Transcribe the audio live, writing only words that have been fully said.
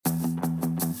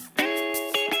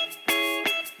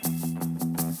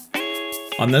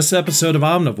On this episode of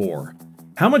Omnivore,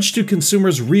 how much do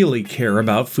consumers really care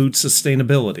about food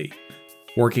sustainability,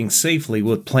 working safely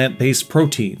with plant-based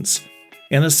proteins,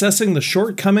 and assessing the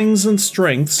shortcomings and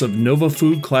strengths of Nova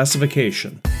Food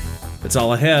classification? It's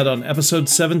all ahead on episode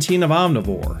 17 of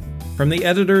Omnivore, from the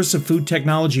editors of Food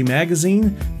Technology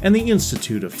magazine and the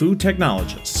Institute of Food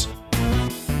Technologists.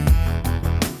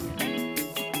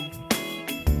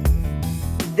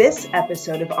 This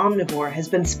episode of Omnivore has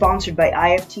been sponsored by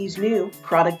IFT's new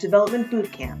Product Development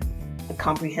Bootcamp, a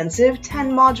comprehensive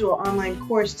 10-module online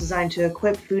course designed to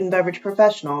equip food and beverage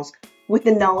professionals with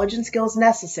the knowledge and skills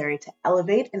necessary to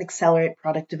elevate and accelerate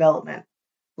product development.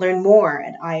 Learn more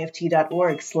at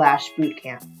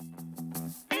ift.org/bootcamp.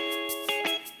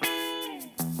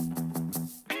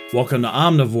 Welcome to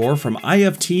Omnivore from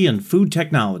IFT and Food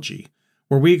Technology,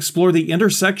 where we explore the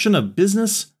intersection of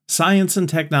business, science, and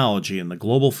technology in the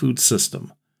global food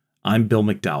system. I'm Bill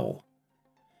McDowell.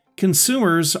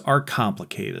 Consumers are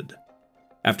complicated.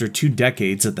 After 2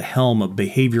 decades at the helm of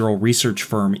behavioral research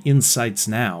firm Insights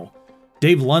Now,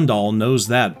 Dave Lundahl knows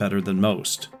that better than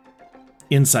most.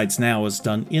 Insights Now has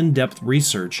done in-depth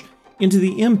research into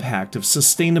the impact of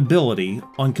sustainability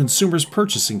on consumers'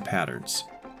 purchasing patterns.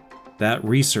 That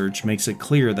research makes it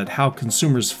clear that how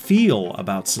consumers feel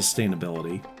about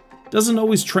sustainability doesn't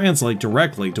always translate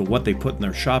directly to what they put in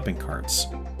their shopping carts.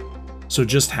 So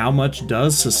just how much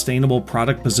does sustainable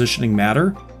product positioning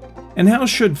matter? And how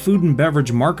should food and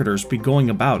beverage marketers be going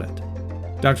about it?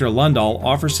 Dr. Lundahl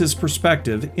offers his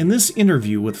perspective in this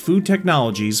interview with Food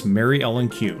Technology's Mary Ellen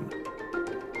Kuhn.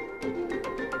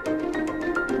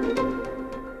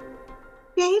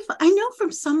 Dave, I know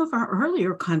from some of our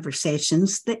earlier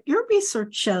conversations that your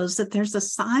research shows that there's a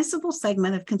sizable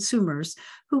segment of consumers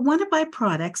who want to buy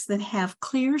products that have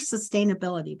clear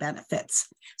sustainability benefits.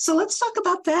 So let's talk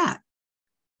about that.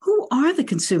 Who are the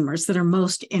consumers that are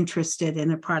most interested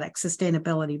in a product's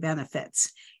sustainability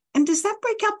benefits? And does that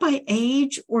break out by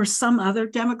age or some other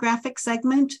demographic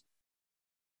segment?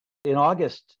 In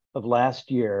August of last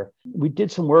year, we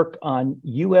did some work on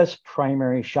U.S.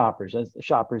 primary shoppers,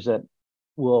 shoppers that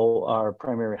are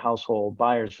primary household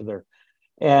buyers for their.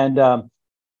 And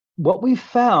what we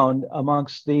found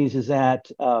amongst these is that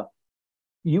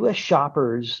U.S.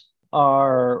 shoppers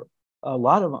are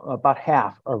about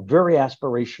half are very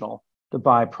aspirational to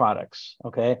buy products,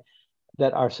 okay,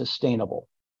 that are sustainable.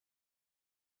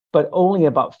 But only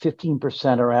about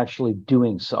 15% are actually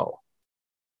doing so.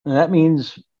 And that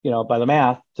means, by the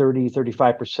math,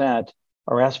 35%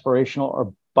 are aspirational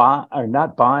or are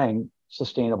not buying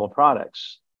sustainable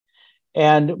products.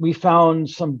 And we found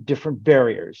some different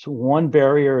barriers. One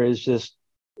barrier is just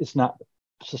it's not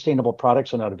sustainable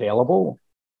products are not available.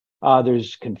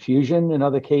 There's confusion in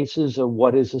other cases of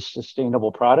what is a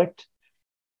sustainable product.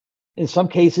 In some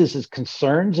cases, it's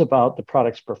concerns about the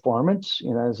product's performance.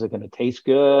 Is it going to taste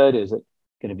good? Is it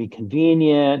going to be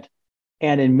convenient?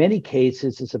 And in many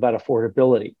cases, it's about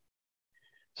affordability.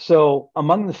 So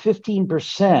among the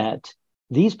 15%,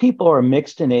 these people are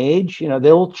mixed in age.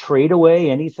 They'll trade away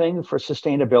anything for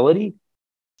sustainability.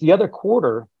 The other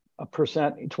quarter,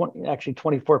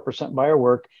 24% by our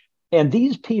work. And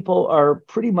these people are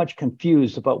pretty much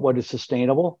confused about what is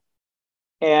sustainable.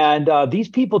 And these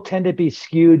people tend to be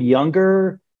skewed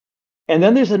younger. And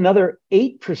then there's another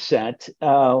 8%.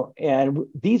 And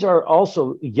these are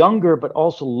also younger, but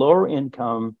also lower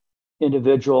income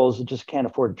individuals who just can't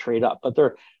afford to trade up. But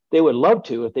they would love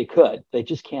to if they could. They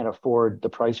just can't afford the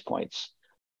price points.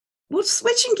 Well,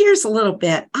 switching gears a little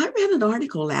bit, I read an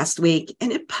article last week,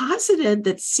 and it posited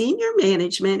that senior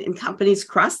management in companies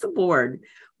across the board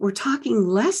were talking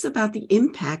less about the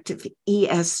impact of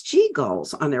ESG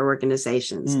goals on their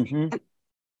organizations. Mm-hmm. And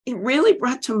it really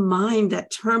brought to mind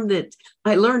that term that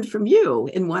I learned from you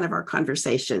in one of our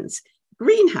conversations,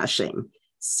 greenhushing.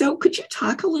 So could you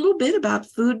talk a little bit about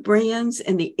food brands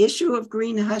and the issue of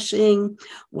greenhushing?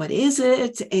 What is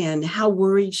it, and how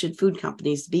worried should food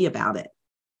companies be about it?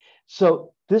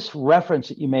 So this reference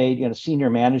that you made,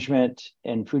 senior management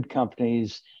and food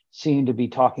companies seem to be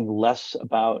talking less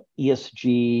about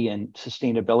ESG and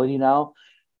sustainability now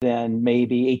than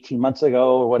maybe 18 months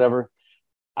ago or whatever.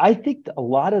 I think a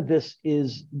lot of this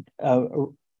is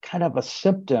kind of a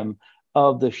symptom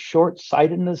of the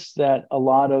short-sightedness that a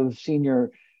lot of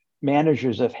senior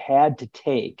managers have had to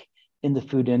take in the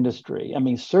food industry. I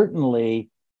mean, certainly,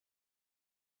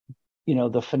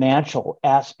 the financial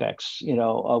aspects,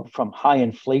 from high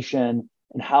inflation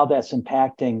and how that's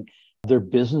impacting their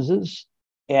businesses,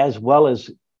 as well as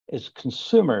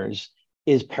consumers,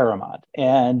 is paramount.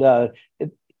 And,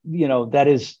 that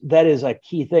is a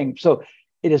key thing. So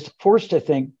it has forced, I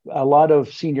think, a lot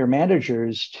of senior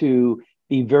managers to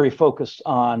be very focused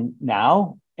on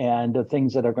now and the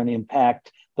things that are going to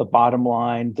impact the bottom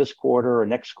line this quarter or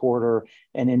next quarter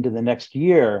and into the next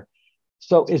year.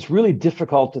 So it's really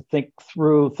difficult to think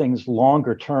through things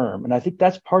longer term. And I think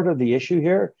that's part of the issue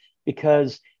here,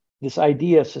 because this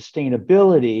idea of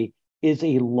sustainability is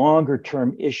a longer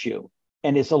term issue,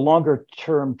 and it's a longer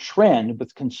term trend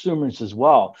with consumers as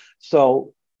well.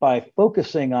 So by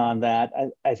focusing on that,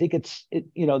 I think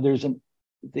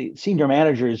the senior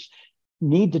managers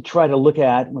need to try to look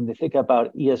at, when they think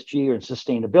about ESG or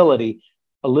sustainability,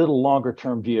 a little longer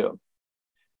term view.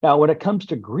 Now, when it comes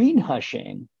to green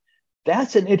hushing,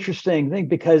 that's an interesting thing,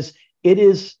 because it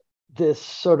is this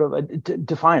sort of,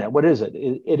 define it. What is it?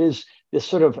 It is this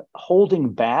sort of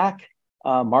holding back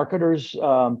marketers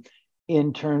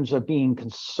in terms of being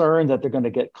concerned that they're going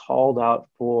to get called out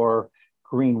for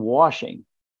greenwashing.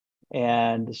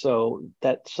 And so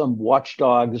that some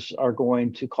watchdogs are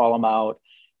going to call them out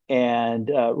and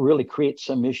really create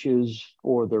some issues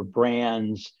for their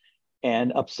brands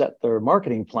and upset their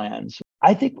marketing plans.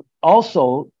 I think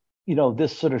also,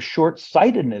 this sort of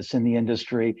short-sightedness in the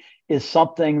industry is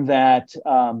something that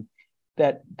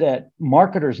that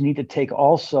marketers need to take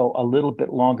also a little bit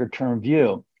longer-term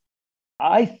view.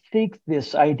 I think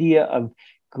this idea of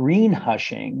green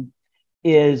hushing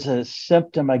is a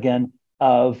symptom, again,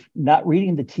 of not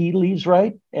reading the tea leaves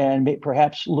right, and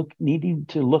perhaps needing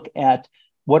to look at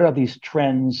what are these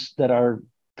trends that are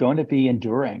going to be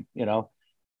enduring.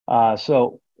 I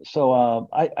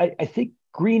think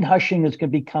green hushing is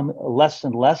going to become less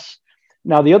and less.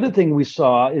 Now, the other thing we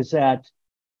saw is that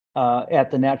at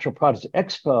the Natural Products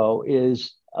Expo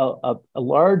is a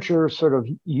larger sort of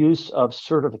use of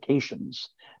certifications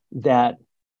that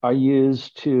are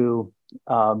used to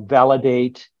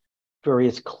validate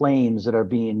various claims that are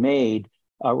being made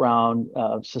around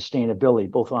sustainability,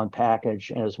 both on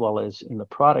package as well as in the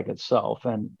product itself,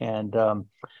 and the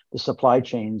supply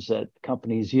chains that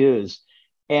companies use.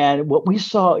 And what we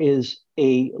saw is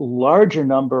a larger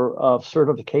number of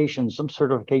certifications, some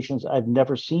certifications I've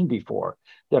never seen before,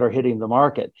 that are hitting the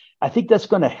market. I think that's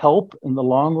going to help in the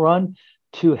long run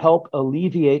to help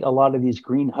alleviate a lot of these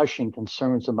green hushing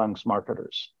concerns amongst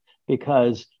marketers,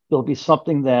 because there'll be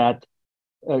something that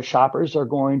shoppers are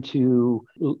going to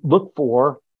look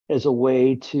for as a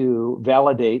way to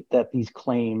validate that these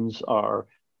claims are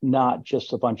not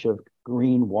just a bunch of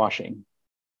greenwashing.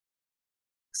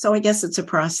 So I guess it's a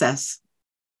process.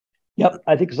 Yep,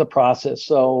 I think it's a process.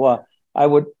 So I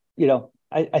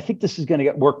think this is going to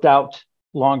get worked out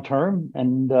long term,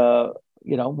 and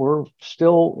we're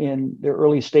still in the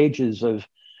early stages of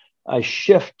a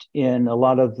shift in a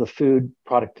lot of the food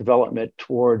product development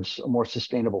towards a more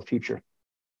sustainable future.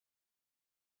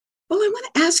 Well, I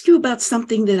want to ask you about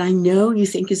something that I know you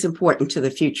think is important to the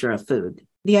future of food,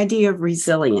 the idea of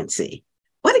resiliency.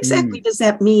 What exactly does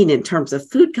that mean in terms of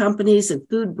food companies and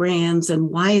food brands, and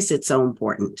why is it so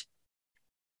important?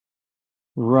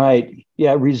 Right.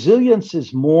 Yeah, resilience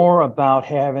is more about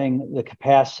having the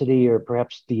capacity or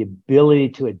perhaps the ability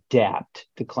to adapt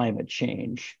to climate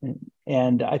change.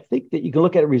 And I think that you can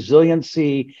look at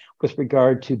resiliency with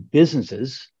regard to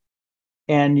businesses,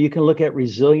 and you can look at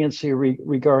resiliency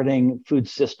regarding food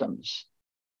systems.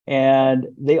 And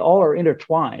they all are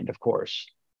intertwined, of course,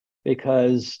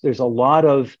 because there's a lot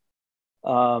of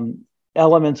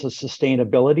elements of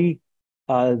sustainability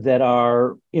that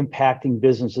are impacting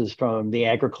businesses from the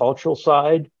agricultural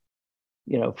side.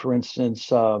 For instance,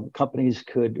 companies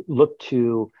could look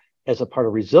to, as a part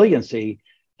of resiliency,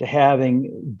 to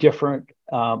having different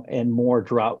and more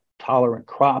drought-tolerant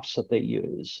crops that they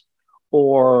use,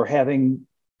 or having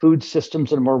food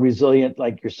systems that are more resilient,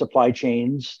 like your supply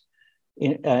chains,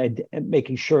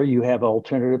 making sure you have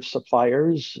alternative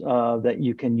suppliers that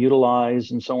you can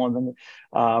utilize, and so on,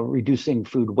 reducing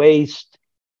food waste,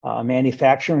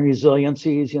 manufacturing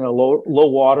resiliencies, low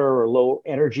water or low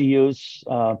energy use,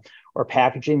 or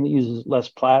packaging that uses less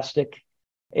plastic.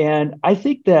 And I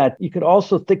think that you could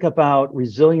also think about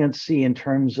resiliency in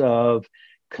terms of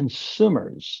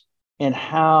consumers and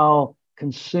how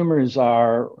consumers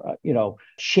are,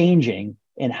 changing,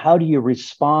 and how do you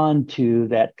respond to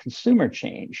that consumer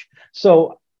change?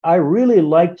 So I really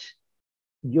liked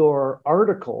your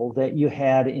article that you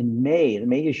had in May, the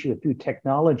May issue of Food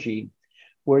Technology,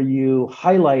 where you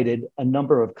highlighted a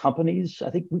number of companies.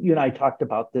 I think you and I talked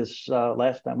about this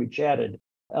last time we chatted.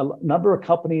 A number of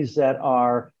companies that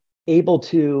are able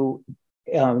to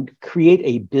create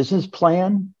a business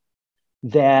plan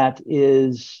that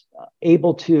is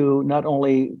able to not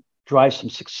only drive some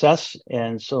success,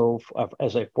 and so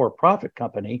as a for-profit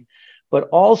company, but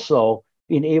also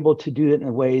being able to do it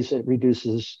in ways that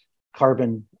reduces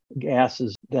carbon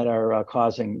gases that are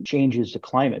causing changes to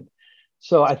climate.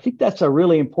 So I think that's a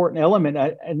really important element.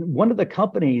 And one of the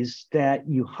companies that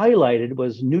you highlighted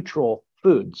was Neutral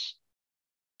Foods.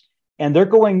 And they're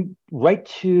going right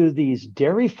to these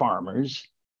dairy farmers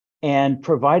and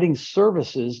providing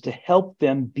services to help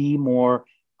them be more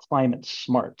climate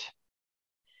smart.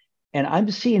 And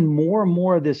I'm seeing more and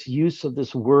more of this use of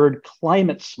this word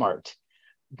climate smart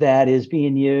that is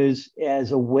being used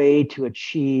as a way to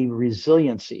achieve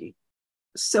resiliency.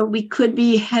 So we could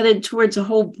be headed towards a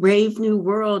whole brave new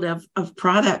world of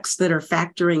products that are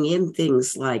factoring in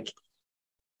things like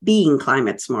being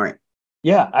climate smart.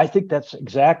 Yeah, I think that's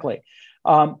exactly.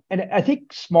 And I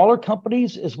think smaller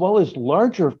companies as well as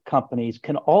larger companies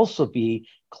can also be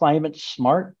climate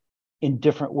smart in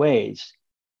different ways.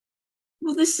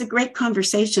 Well, this is a great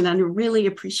conversation, and I really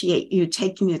appreciate you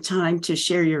taking the time to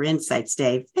share your insights,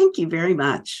 Dave. Thank you very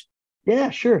much.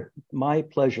 Yeah, sure. My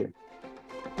pleasure.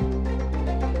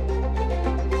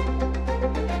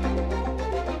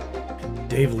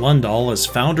 Dave Lundahl is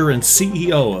founder and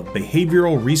CEO of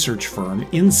behavioral research firm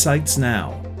Insights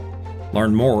Now.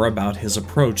 Learn more about his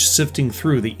approach sifting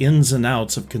through the ins and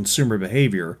outs of consumer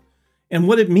behavior and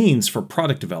what it means for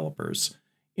product developers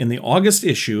in the August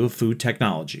issue of Food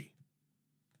Technology.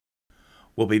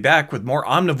 We'll be back with more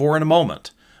Omnivore in a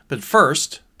moment, but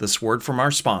first, this word from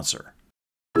our sponsor.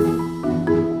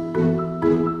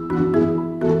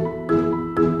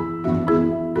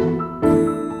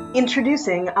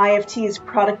 Introducing IFT's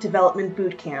Product Development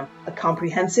Bootcamp, a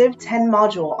comprehensive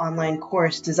 10-module online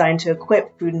course designed to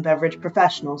equip food and beverage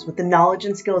professionals with the knowledge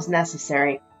and skills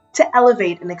necessary to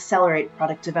elevate and accelerate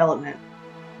product development.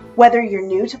 Whether you're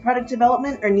new to product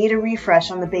development or need a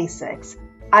refresh on the basics,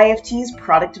 IFT's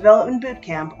Product Development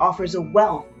Bootcamp offers a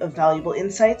wealth of valuable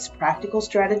insights, practical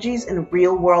strategies, and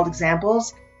real-world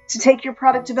examples to take your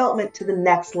product development to the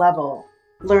next level.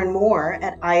 Learn more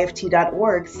at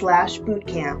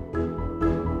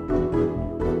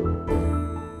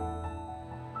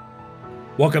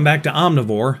ift.org/bootcamp. Welcome back to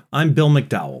Omnivore. I'm Bill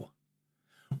McDowell.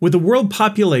 With the world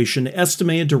population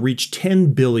estimated to reach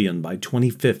 10 billion by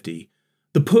 2050,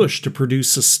 the push to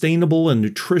produce sustainable and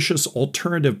nutritious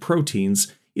alternative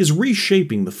proteins is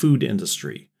reshaping the food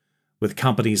industry, with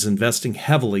companies investing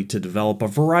heavily to develop a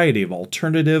variety of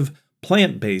alternative,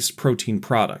 plant-based protein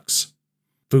products.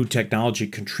 Food technology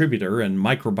contributor and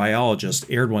microbiologist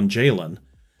Erdogan Jalen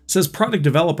says product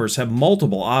developers have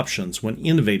multiple options when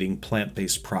innovating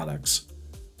plant-based products.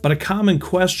 But a common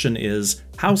question is,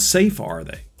 how safe are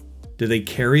they? Do they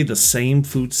carry the same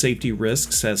food safety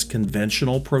risks as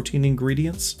conventional protein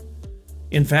ingredients?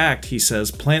 In fact, he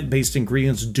says plant-based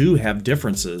ingredients do have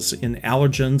differences in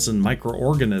allergens and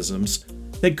microorganisms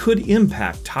that could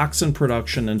impact toxin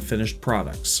production and finished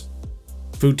products.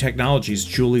 Food Technology's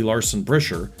Julie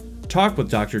Larson-Brischer talked with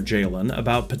Dr. Jalen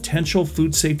about potential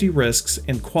food safety risks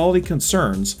and quality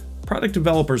concerns product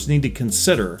developers need to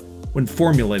consider when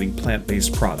formulating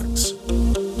plant-based products.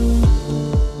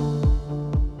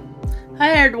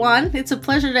 Hi, Erdogan. It's a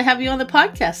pleasure to have you on the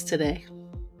podcast today.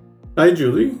 Hi,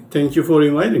 Julie. Thank you for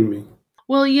inviting me.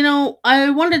 Well, I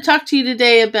wanted to talk to you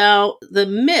today about the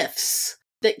myths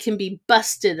that can be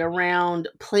busted around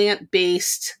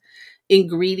plant-based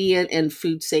ingredient and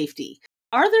food safety.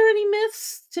 Are there any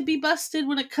myths to be busted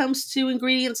when it comes to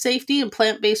ingredient safety and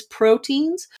plant-based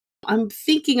proteins? I'm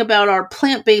thinking about, are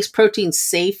plant-based proteins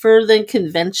safer than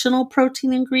conventional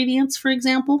protein ingredients, for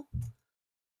example?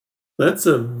 That's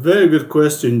a very good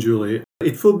question, Julie.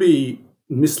 It will be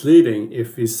misleading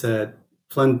if we said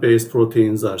plant-based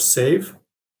proteins are safe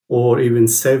or even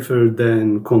safer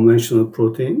than conventional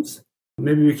proteins.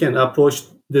 Maybe we can approach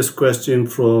this question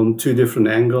from two different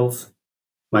angles: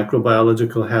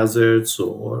 microbiological hazards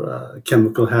or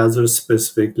chemical hazards,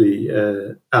 specifically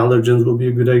allergens will be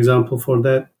a good example for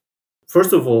that.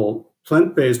 First of all,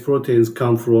 plant-based proteins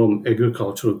come from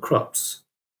agricultural crops.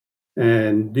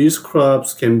 And these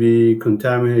crops can be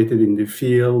contaminated in the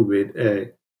field with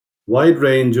a wide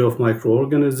range of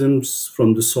microorganisms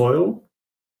from the soil.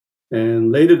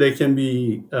 And later they can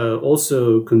be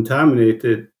also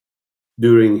contaminated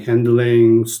during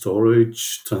handling,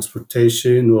 storage,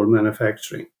 transportation, or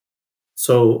manufacturing.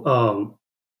 So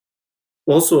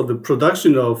also the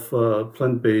production of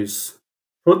plant-based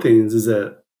proteins is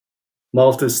a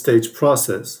multi-stage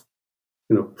process.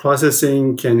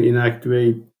 Processing can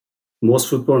inactivate most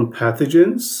foodborne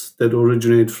pathogens that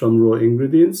originate from raw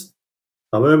ingredients.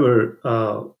 However,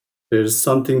 there's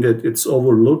something that it's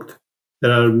overlooked.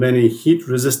 There are many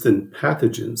heat-resistant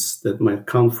pathogens that might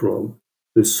come from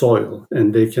the soil,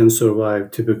 and they can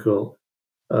survive typical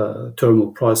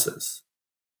thermal process.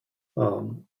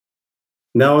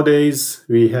 Nowadays,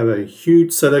 we have a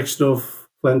huge selection of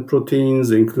plant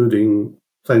proteins, including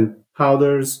plant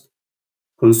powders.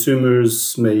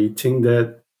 Consumers may think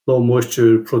that low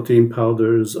moisture protein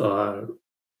powders are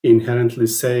inherently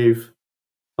safe.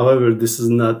 However, this is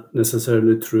not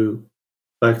necessarily true.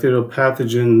 Bacterial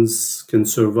pathogens can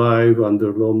survive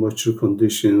under low moisture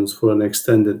conditions for an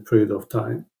extended period of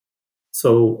time.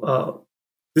 So,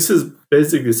 this is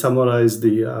basically summarize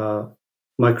the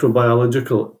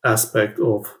microbiological aspect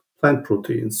of plant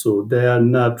proteins. So they are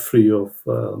not free of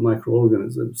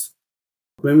microorganisms.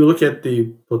 When we look at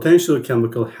the potential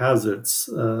chemical hazards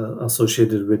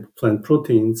associated with plant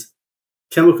proteins,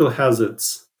 chemical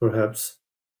hazards, perhaps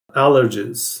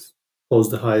allergens, pose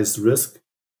the highest risk.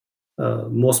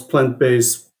 Most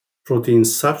plant-based protein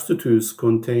substitutes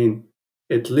contain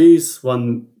at least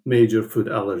one major food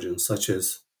allergen, such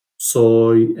as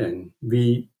soy and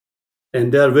wheat,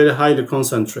 and they are very highly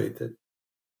concentrated.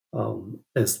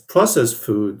 As processed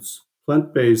foods,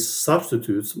 plant-based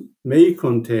substitutes may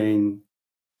contain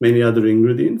many other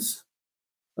ingredients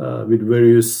with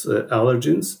various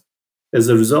allergens. As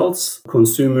a result,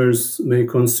 consumers may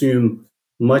consume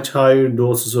much higher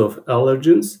doses of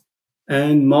allergens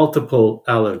and multiple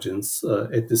allergens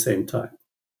at the same time.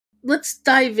 Let's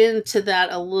dive into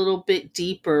that a little bit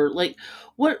deeper. Like,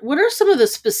 what are some of the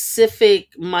specific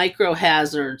micro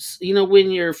hazards,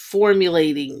 when you're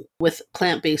formulating with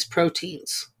plant-based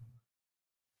proteins?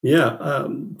 Yeah,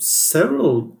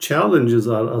 several challenges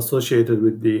are associated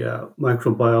with the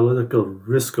microbiological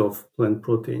risk of plant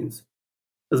proteins.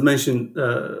 As mentioned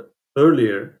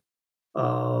earlier,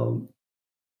 um,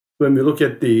 when we look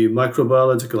at the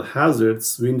microbiological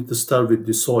hazards, we need to start with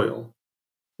the soil.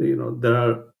 There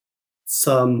are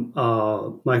some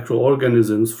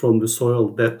microorganisms from the soil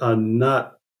that are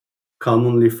not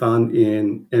commonly found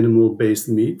in animal-based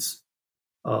meats.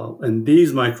 And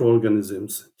these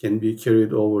microorganisms can be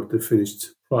carried over to finished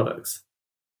products.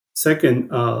 Second,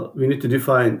 we need to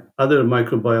define other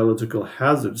microbiological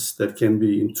hazards that can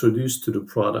be introduced to the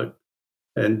product.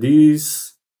 And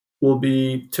these will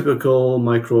be typical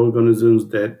microorganisms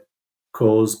that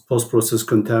cause post-process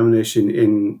contamination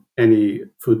in any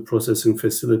food processing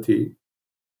facility.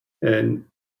 And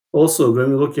also,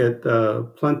 when we look at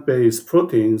plant-based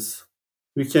proteins,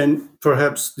 we can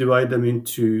perhaps divide them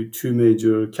into two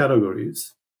major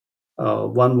categories.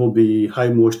 One will be high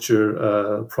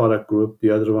moisture product group,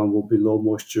 the other one will be low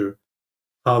moisture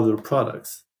powder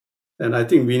products. And I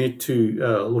think we need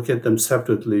to look at them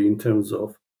separately in terms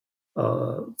of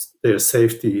their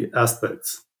safety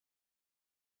aspects.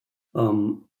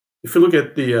 If you look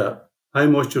at the high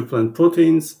moisture plant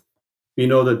proteins, we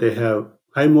know that they have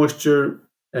high moisture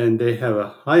and they have a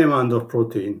high amount of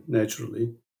protein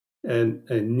naturally and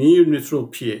a near neutral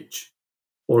pH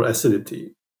or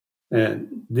acidity.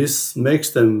 And this makes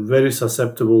them very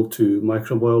susceptible to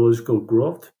microbiological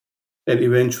growth and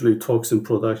eventually toxin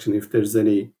production if there's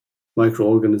any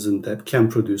microorganism that can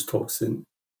produce toxin.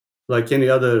 Like any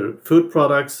other food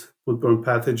products, foodborne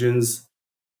pathogens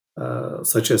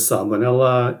such as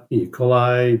Salmonella, E.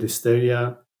 coli,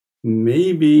 Listeria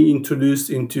may be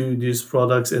introduced into these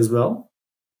products as well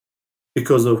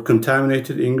because of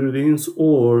contaminated ingredients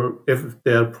or if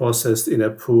they are processed in a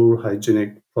poor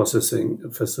hygienic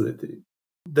processing facility.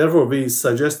 Therefore, we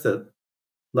suggest that,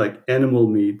 like animal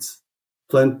meats,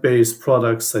 plant-based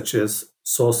products such as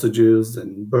sausages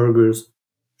and burgers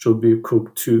should be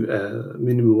cooked to a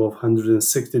minimum of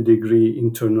 160-degree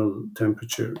internal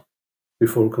temperature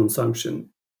before consumption.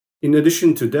 In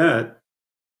addition to that,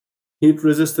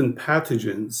 heat-resistant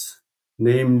pathogens,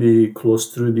 namely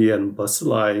Clostridia and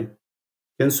Bacilli,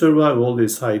 can survive all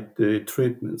these height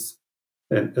treatments,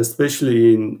 and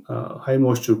especially in high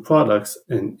moisture products.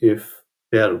 And if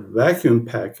they are vacuum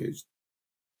packaged,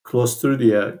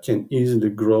 Clostridia can easily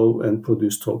grow and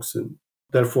produce toxin.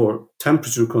 Therefore,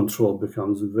 temperature control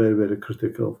becomes very, very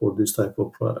critical for this type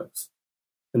of products.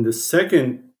 And the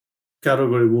second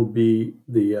category will be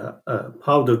the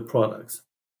powdered products.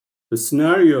 The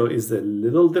scenario is a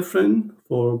little different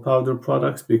for powdered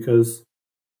products because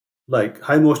like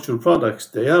high moisture products,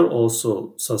 they are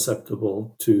also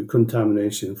susceptible to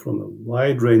contamination from a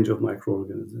wide range of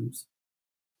microorganisms.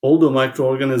 Although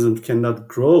microorganisms cannot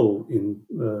grow in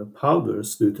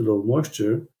powders due to low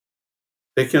moisture,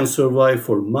 they can survive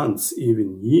for months,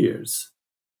 even years.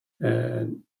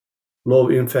 And low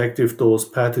infective dose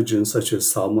pathogens such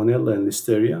as Salmonella and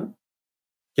Listeria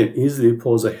can easily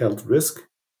pose a health risk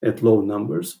at low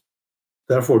numbers.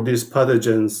 Therefore, these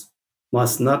pathogens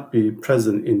must not be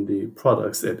present in the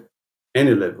products at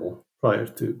any level prior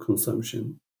to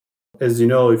consumption. As you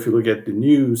know, if you look at the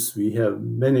news, we have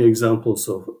many examples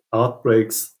of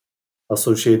outbreaks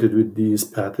associated with these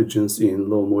pathogens in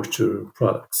low moisture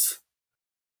products.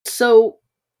 So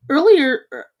earlier,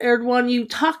 Erdogan, you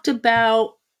talked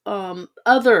about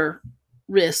other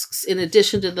risks in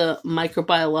addition to the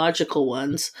microbiological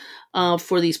ones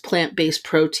for these plant-based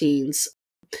proteins.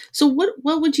 So what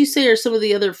would you say are some of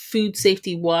the other food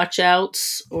safety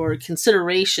watchouts or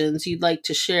considerations you'd like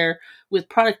to share with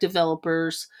product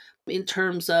developers in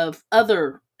terms of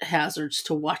other hazards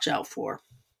to watch out for?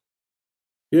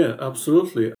 Yeah,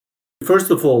 absolutely.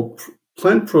 First of all,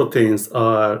 plant proteins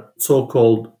are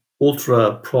so-called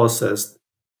ultra-processed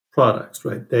products,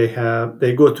 right?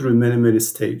 They go through many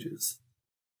stages,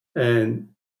 and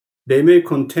they may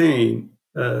contain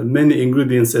many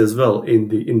ingredients as well in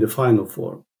the final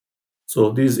form.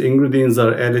 So these ingredients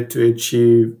are added to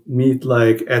achieve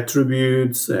meat-like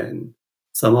attributes, and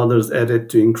some others added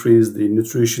to increase the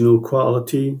nutritional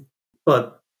quality.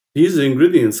 But these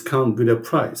ingredients come with a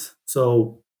price.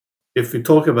 So if we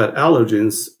talk about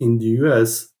allergens in the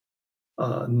US,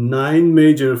 9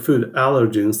 major food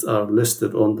allergens are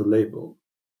listed on the label.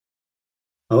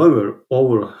 However,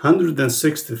 over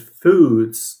 160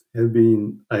 foods have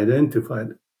been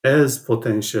identified as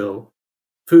potential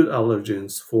food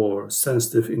allergens for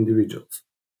sensitive individuals.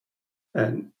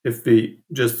 And if we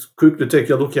just quickly take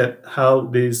a look at how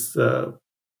these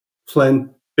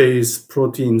plant-based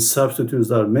protein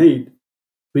substitutes are made,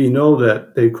 we know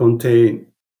that they contain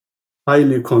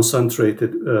highly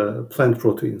concentrated plant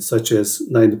proteins, such as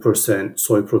 90%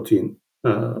 soy protein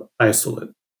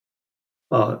isolate.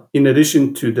 In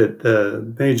addition to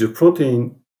that major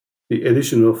protein, the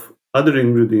addition of other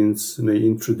ingredients may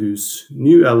introduce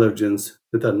new allergens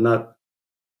that are not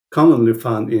commonly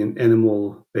found in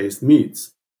animal-based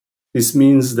meats. This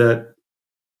means that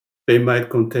they might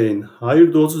contain higher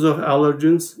doses of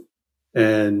allergens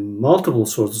and multiple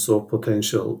sources of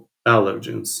potential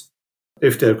allergens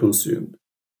if they're consumed.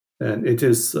 And it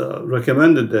is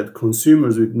recommended that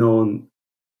consumers with known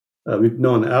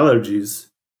allergies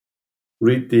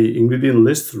read the ingredient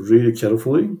list really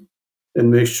carefully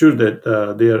and make sure that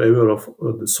they are aware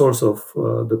of the source of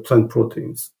the plant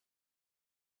proteins.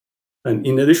 And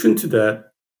in addition to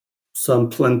that, some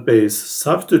plant-based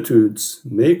substitutes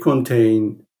may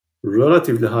contain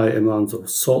relatively high amounts of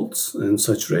salts and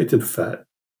saturated fat.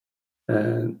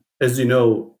 And as you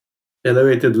know,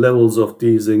 elevated levels of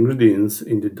these ingredients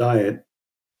in the diet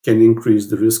can increase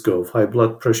the risk of high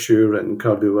blood pressure and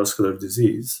cardiovascular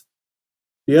disease.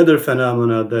 The other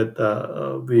phenomena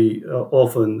that we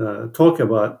often talk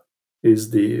about is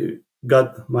the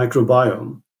gut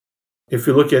microbiome. If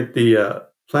you look at the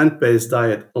plant-based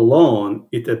diet alone,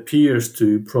 it appears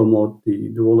to promote the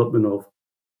development of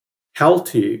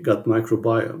healthy gut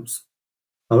microbiomes.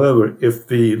 However, if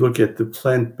we look at the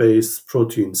plant-based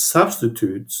protein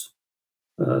substitutes,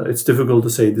 it's difficult to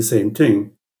say the same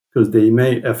thing because they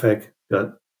may affect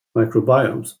gut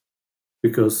microbiomes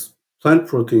because plant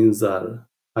proteins are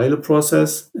highly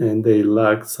processed and they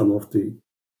lack some of the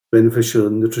beneficial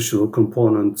nutritional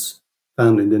components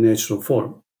found in the natural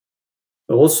form.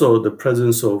 Also, the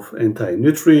presence of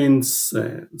anti-nutrients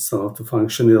and some of the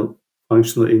functional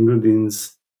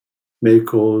ingredients may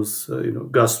cause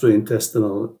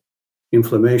gastrointestinal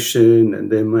inflammation,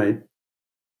 and they might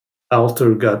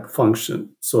alter gut function.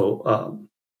 So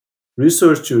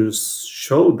researchers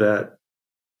show that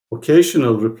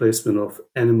occasional replacement of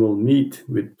animal meat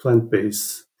with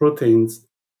plant-based proteins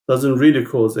doesn't really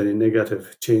cause any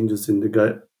negative changes in the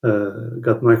gut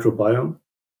microbiome.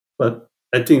 But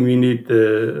I think we need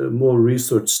more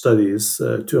research studies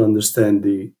to understand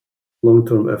the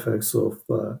long-term effects of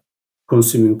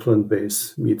consuming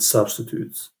plant-based meat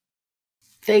substitutes.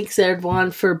 Thanks,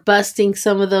 Erdogan, for busting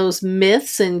some of those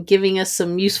myths and giving us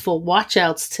some useful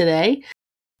watchouts today.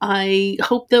 I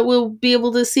hope that we'll be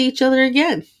able to see each other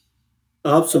again.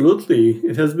 Absolutely.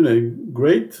 It has been a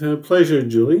great pleasure,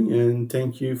 Julie, and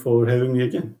thank you for having me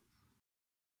again.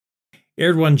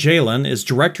 Erdogan Ceylan is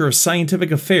Director of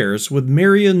Scientific Affairs with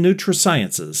Marion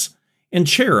Nutrisciences and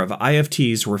Chair of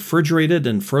IFT's Refrigerated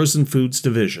and Frozen Foods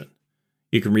Division.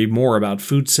 You can read more about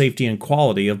food safety and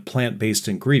quality of plant-based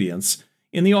ingredients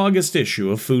in the August issue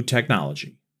of Food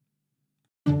Technology.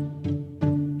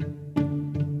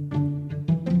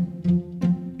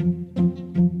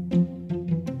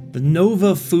 The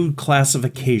NOVA food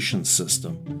classification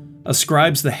system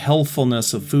ascribes the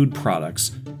healthfulness of food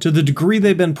products to the degree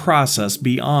they've been processed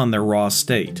beyond their raw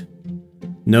state.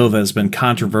 NOVA has been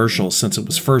controversial since it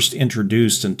was first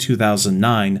introduced in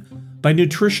 2009 by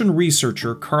nutrition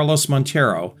researcher Carlos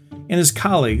Monteiro and his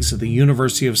colleagues at the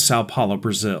University of Sao Paulo,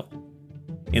 Brazil.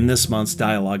 In this month's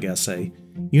dialogue essay,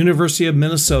 University of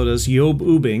Minnesota's Job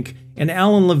Ubink and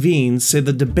Alan Levine say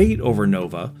the debate over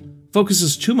Nova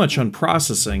focuses too much on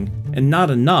processing and not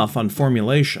enough on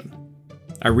formulation.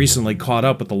 I recently caught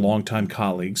up with the longtime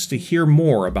colleagues to hear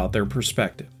more about their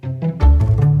perspective.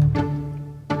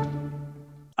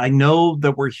 I know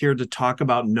that we're here to talk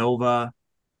about Nova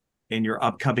and your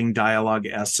upcoming dialogue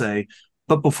essay,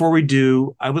 but before we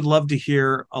do, I would love to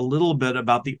hear a little bit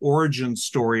about the origin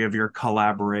story of your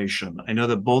collaboration. I know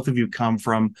that both of you come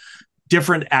from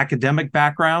different academic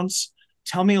backgrounds.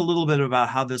 Tell me a little bit about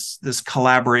how this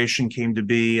collaboration came to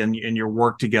be and your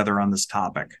work together on this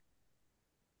topic.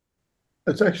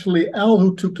 It's actually Al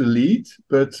who took the lead,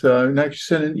 but he actually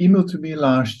sent an email to me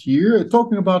last year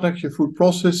talking about actually food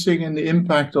processing and the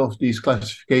impact of these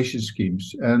classification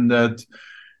schemes. And that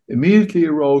immediately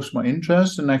arose my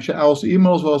interest. And actually Al's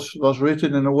emails was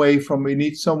written in a way from we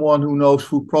need someone who knows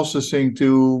food processing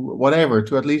to whatever,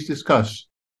 to at least discuss.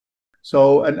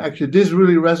 So, and actually this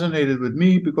really resonated with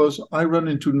me because I run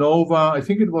into Nova, I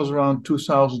think it was around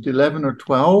 2011 or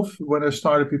 12, when I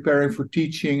started preparing for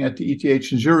teaching at the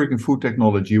ETH in Zurich in food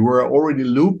technology, where I already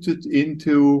looped it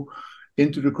into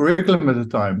the curriculum at the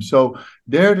time. So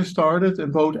there they started,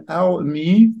 and both Al and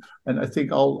me, and I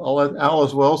think I'll let Al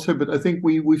as well say, but I think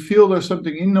we feel there's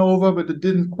something in Nova, but it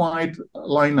didn't quite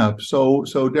line up. So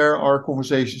there our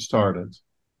conversation started.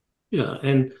 Yeah,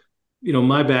 and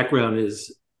my background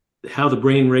is how the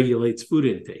brain regulates food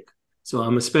intake. So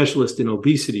I'm a specialist in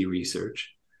obesity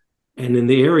research. And in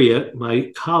the area,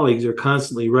 my colleagues are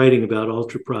constantly writing about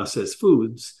ultra-processed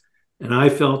foods, and I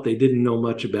felt they didn't know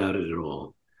much about it at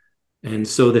all. And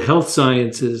so the health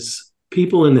sciences,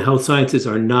 people in the health sciences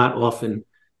are not often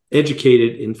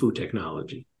educated in food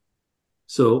technology.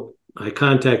 So I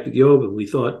contacted Job, and we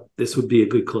thought this would be a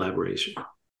good collaboration.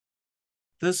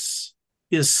 This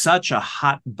is such a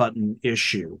hot button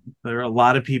issue. There are a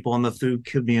lot of people in the food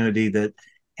community that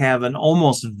have an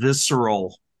almost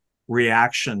visceral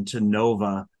reaction to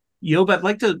Nova. Job, I'd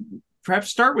like to perhaps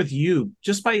start with you,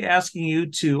 just by asking you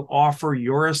to offer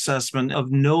your assessment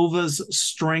of Nova's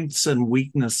strengths and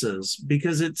weaknesses,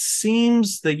 because it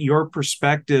seems that your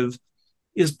perspective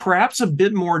is perhaps a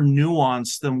bit more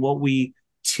nuanced than what we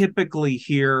typically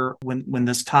hear when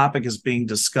this topic is being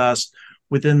discussed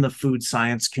within the food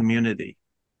science community.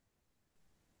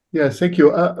 Yeah, thank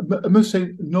you. I must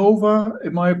say, Nova,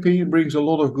 in my opinion, brings a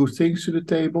lot of good things to the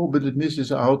table, but it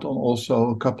misses out on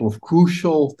also a couple of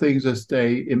crucial things as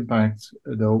they impact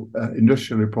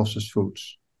industrially processed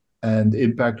foods and the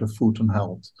impact of food on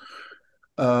health.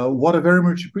 What I very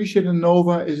much appreciate in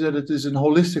Nova is that it is a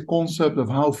holistic concept of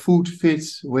how food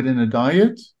fits within a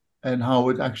diet and how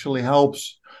it actually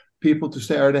helps people to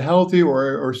stay either healthy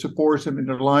or supports them in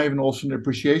their life and also in the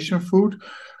appreciation of food.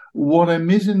 What I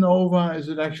miss in Nova is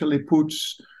it actually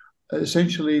puts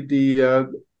essentially the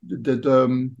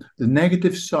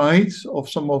negative sides of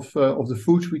some of the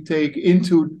foods we take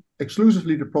into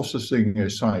exclusively the processing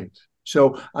side.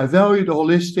 So I value the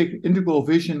holistic, integral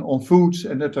vision on foods,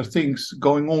 and that there are things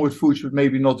going on with foods that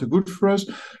maybe not good for us.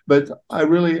 But I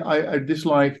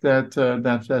dislike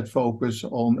that focus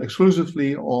on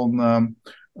exclusively on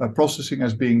processing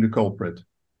as being the culprit.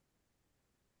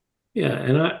 Yeah,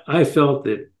 and I felt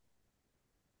that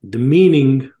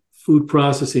demeaning food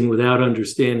processing without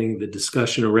understanding the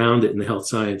discussion around it in the health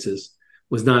sciences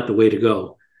was not the way to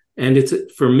go. And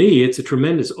for me, it's a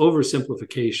tremendous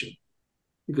oversimplification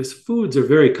because foods are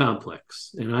very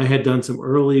complex. And I had done some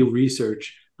early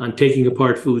research on taking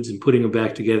apart foods and putting them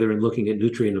back together and looking at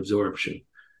nutrient absorption.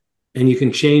 And you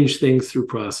can change things through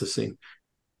processing.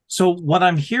 So what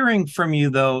I'm hearing from you,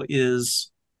 though,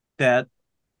 is that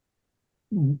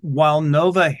while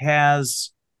Nova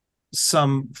has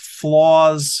some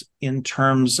flaws in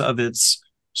terms of its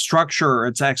structure or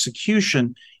its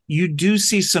execution, you do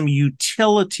see some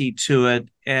utility to it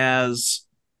as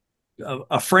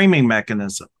a framing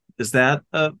mechanism. Is that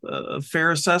a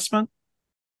fair assessment?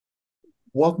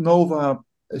 What Nova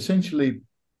essentially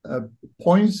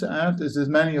points at is that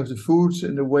many of the foods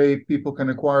and the way people can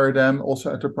acquire them,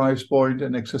 also at the price point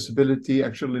and accessibility,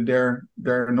 actually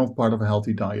they're not part of a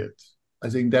healthy diet. I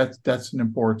think that's an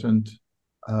important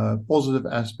positive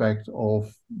aspect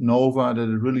of Nova, that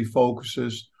it really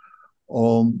focuses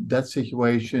on that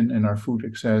situation and our food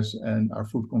access and our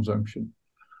food consumption.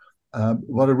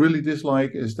 What I really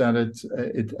dislike is that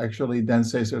it actually then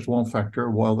says there's one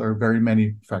factor, while there are very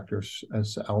many factors,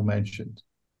 as Al mentioned.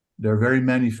 There are very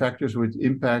many factors which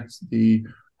impact the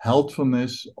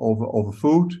healthfulness of a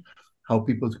food, how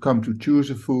people come to choose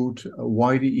a food,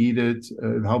 why they eat it,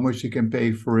 how much they can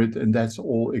pay for it, and that's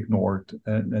all ignored.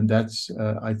 And that's,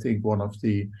 I think, one of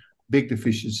the big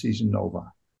deficiencies in Nova.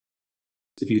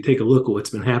 if you take a look at what's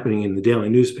been happening in the daily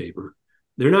newspaper,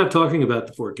 they're not talking about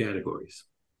the 4 categories.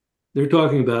 They're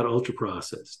talking about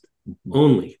ultra-processed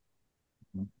only.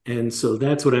 And so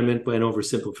that's what I meant by an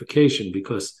oversimplification,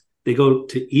 because they go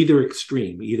to either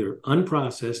extreme, either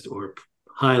unprocessed or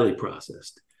highly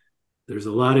processed. There's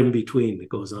a lot in between that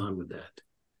goes on with that.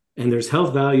 And there's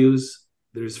health values.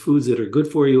 There's foods that are good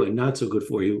for you and not so good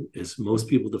for you, as most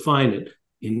people define it,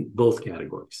 in both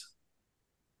categories.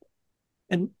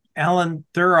 And Alan,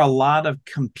 there are a lot of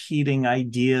competing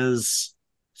ideas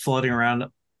floating around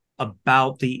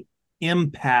about the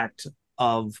impact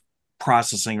of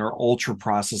processing or ultra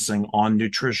processing on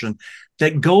nutrition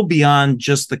that go beyond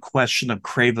just the question of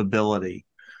craveability.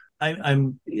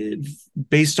 I'm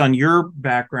based on your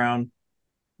background,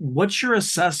 what's your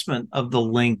assessment of the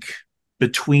link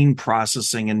between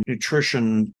processing and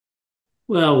nutrition?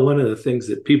 Well, one of the things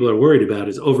that people are worried about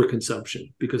is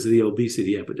overconsumption because of the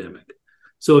obesity epidemic.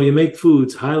 So you make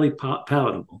foods highly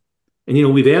palatable.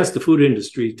 And, we've asked the food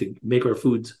industry to make our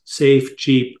foods safe,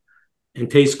 cheap, and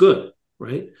taste good,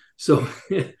 right? So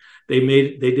they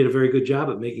did a very good job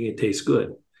at making it taste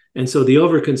good. And so the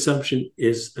overconsumption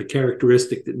is a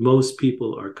characteristic that most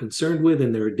people are concerned with,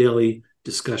 and there are daily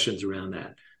discussions around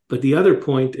that. But the other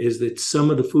point is that some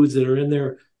of the foods that are in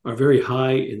there are very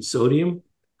high in sodium,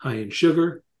 high in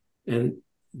sugar, and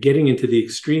getting into the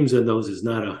extremes on those is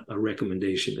not a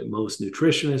recommendation that most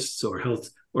nutritionists or health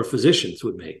or physicians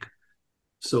would make.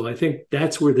 So I think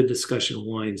that's where the discussion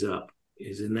winds up,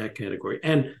 is in that category.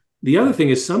 And the other thing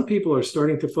is some people are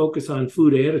starting to focus on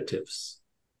food additives.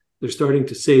 They're starting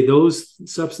to say those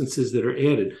substances that are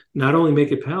added not only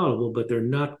make it palatable, but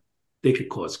they could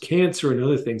cause cancer and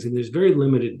other things. And there's very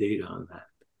limited data on that.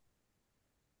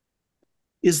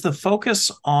 Is the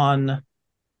focus on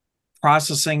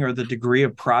processing or the degree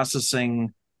of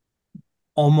processing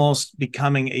almost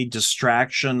becoming a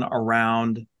distraction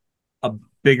around a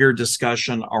bigger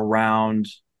discussion around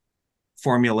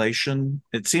formulation?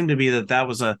 It seemed to be that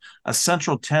was a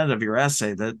central tenet of your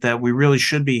essay, that we really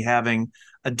should be having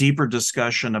a deeper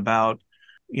discussion about,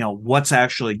 what's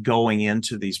actually going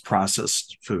into these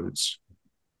processed foods.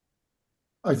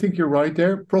 I think you're right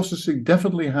there. Processing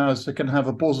definitely can have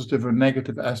a positive or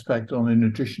negative aspect on the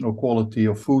nutritional quality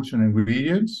of foods and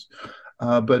ingredients.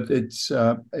 But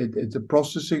the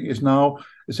processing is now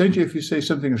essentially, if you say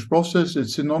something is processed,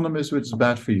 it's synonymous with it's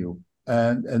bad for you.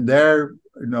 And there,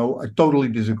 I totally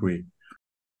disagree.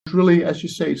 It's really, as you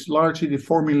say, it's largely the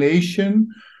formulation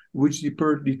which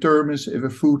determines if a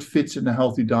food fits in a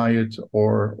healthy diet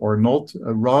or not,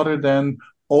 rather than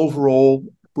overall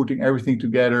putting everything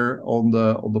together on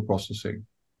the processing.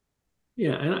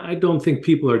 Yeah, and I don't think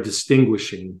people are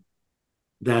distinguishing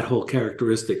that whole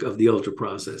characteristic of the ultra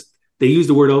processed. They use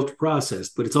the word ultra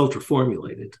processed, but it's ultra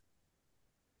formulated.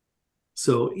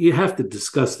 So you have to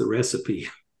discuss the recipe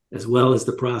as well as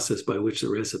the process by which the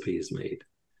recipe is made.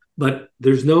 But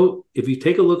if you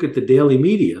take a look at the daily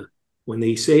media, when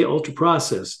they say ultra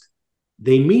processed,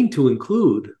 they mean to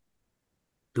include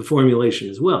the formulation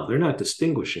as well. They're not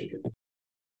distinguishing it.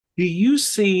 Do you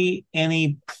see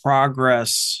any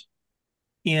progress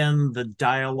in the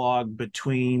dialogue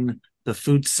between the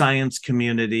food science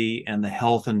community and the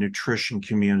health and nutrition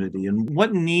community? And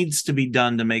what needs to be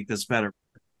done to make this better?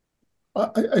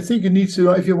 I think it needs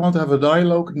to, if you want to have a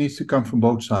dialogue, it needs to come from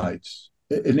both sides.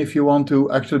 And if you want to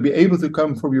actually be able to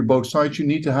come from your both sides, you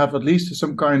need to have at least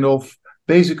some kind of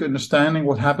basic understanding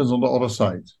what happens on the other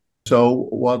side. So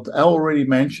what Al already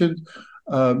mentioned,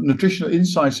 nutritional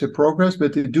insights have progressed,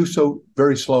 but they do so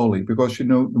very slowly because,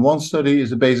 one study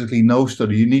is basically no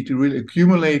study. You need to really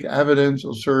accumulate evidence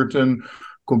on certain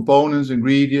components,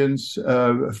 ingredients,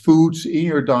 foods in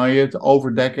your diet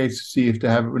over decades to see if they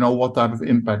have, what type of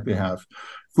impact they have.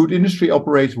 Food industry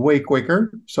operates way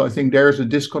quicker. So I think there's a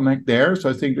disconnect there. So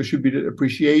I think there should be the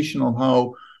appreciation of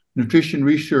how nutrition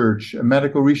research and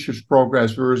medical research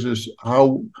progress versus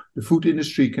how the food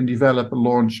industry can develop and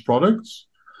launch products.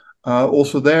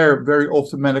 Also there, very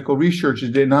often medical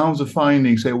researchers, they announce the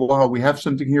findings, say, wow, we have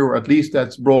something here, or at least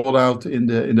that's brought out in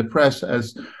the press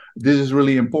as this is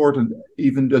really important,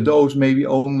 even though those may be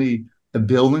only a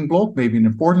building block, maybe an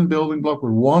important building block,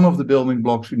 but one of the building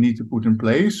blocks we need to put in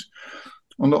place.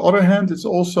 On the other hand, it's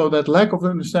also that lack of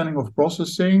understanding of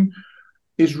processing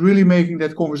is really making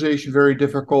that conversation very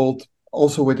difficult,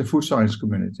 also with the food science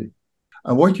community.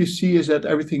 And what you see is that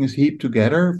everything is heaped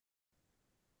together.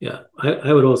 Yeah,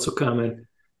 I would also comment,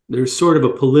 there's sort of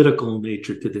a political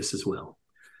nature to this as well.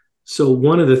 So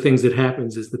one of the things that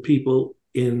happens is the people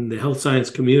in the health science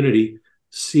community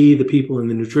see the people in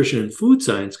the nutrition and food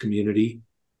science community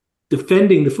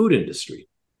defending the food industry.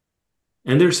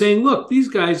 And they're saying, look, these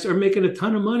guys are making a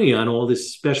ton of money on all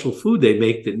this special food they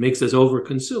make that makes us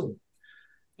overconsume.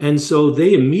 And so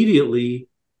they immediately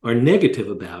are negative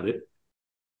about it.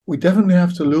 We definitely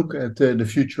have to look at the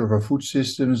future of our food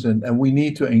systems, and we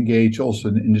need to engage also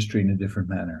in the industry in a different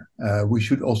manner. We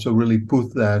should also really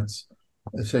put that,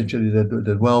 essentially,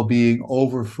 that well-being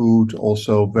over food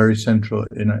also very central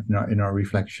in our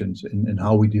reflections in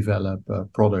how we develop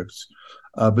products.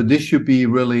 But this should be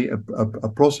really a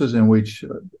process in which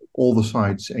all the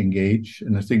sides engage.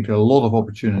 And I think there are a lot of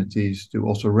opportunities to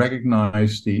also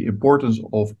recognize the importance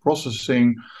of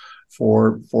processing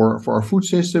for our food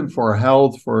system, for our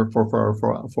health, for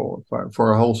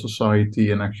our whole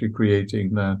society, and actually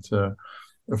creating that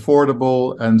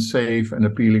affordable and safe and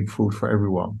appealing food for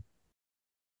everyone.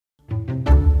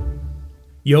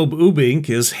 Job Ubink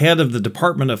is head of the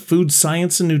Department of Food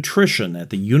Science and Nutrition at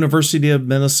the University of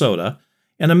Minnesota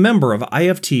and a member of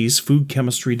IFT's Food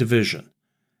Chemistry Division.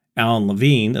 Alan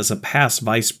Levine is a past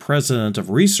vice president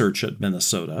of research at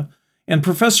Minnesota and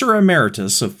professor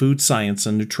emeritus of food science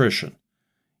and nutrition.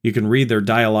 You can read their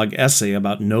dialogue essay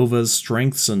about NOVA's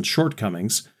strengths and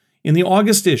shortcomings in the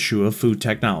August issue of Food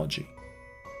Technology.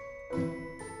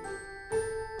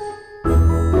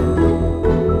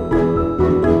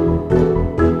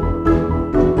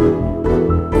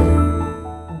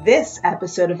 This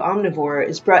episode of Omnivore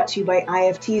is brought to you by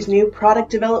IFT's new Product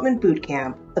Development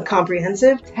Bootcamp, a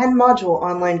comprehensive 10-module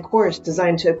online course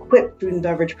designed to equip food and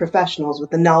beverage professionals with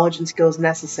the knowledge and skills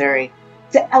necessary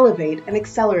to elevate and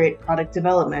accelerate product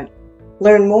development.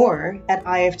 Learn more at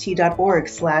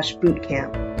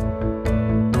ift.org/bootcamp.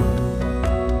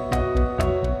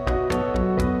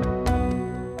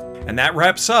 And that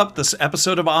wraps up this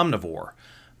episode of Omnivore.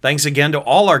 Thanks again to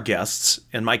all our guests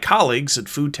and my colleagues at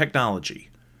Food Technology.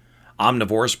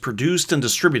 Omnivore is produced and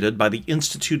distributed by the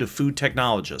Institute of Food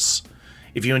Technologists.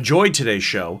 If you enjoyed today's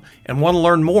show and want to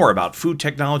learn more about Food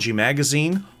Technology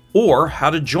Magazine or how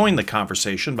to join the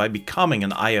conversation by becoming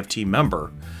an IFT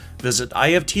member, visit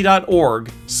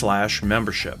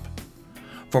ift.org/membership.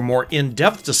 For more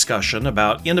in-depth discussion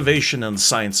about innovation in the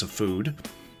science of food,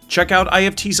 check out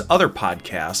IFT's other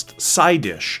podcast, Side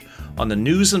Dish, on the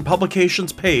News and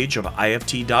Publications page of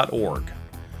ift.org.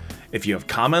 If you have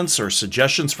comments or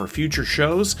suggestions for future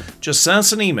shows, just send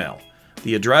us an email.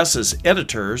 The address is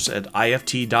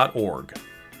editors@ift.org.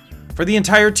 For the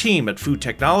entire team at Food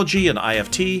Technology and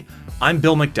IFT, I'm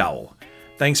Bill McDowell.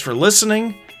 Thanks for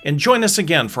listening, and join us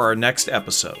again for our next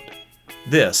episode.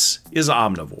 This is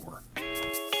Omnivore.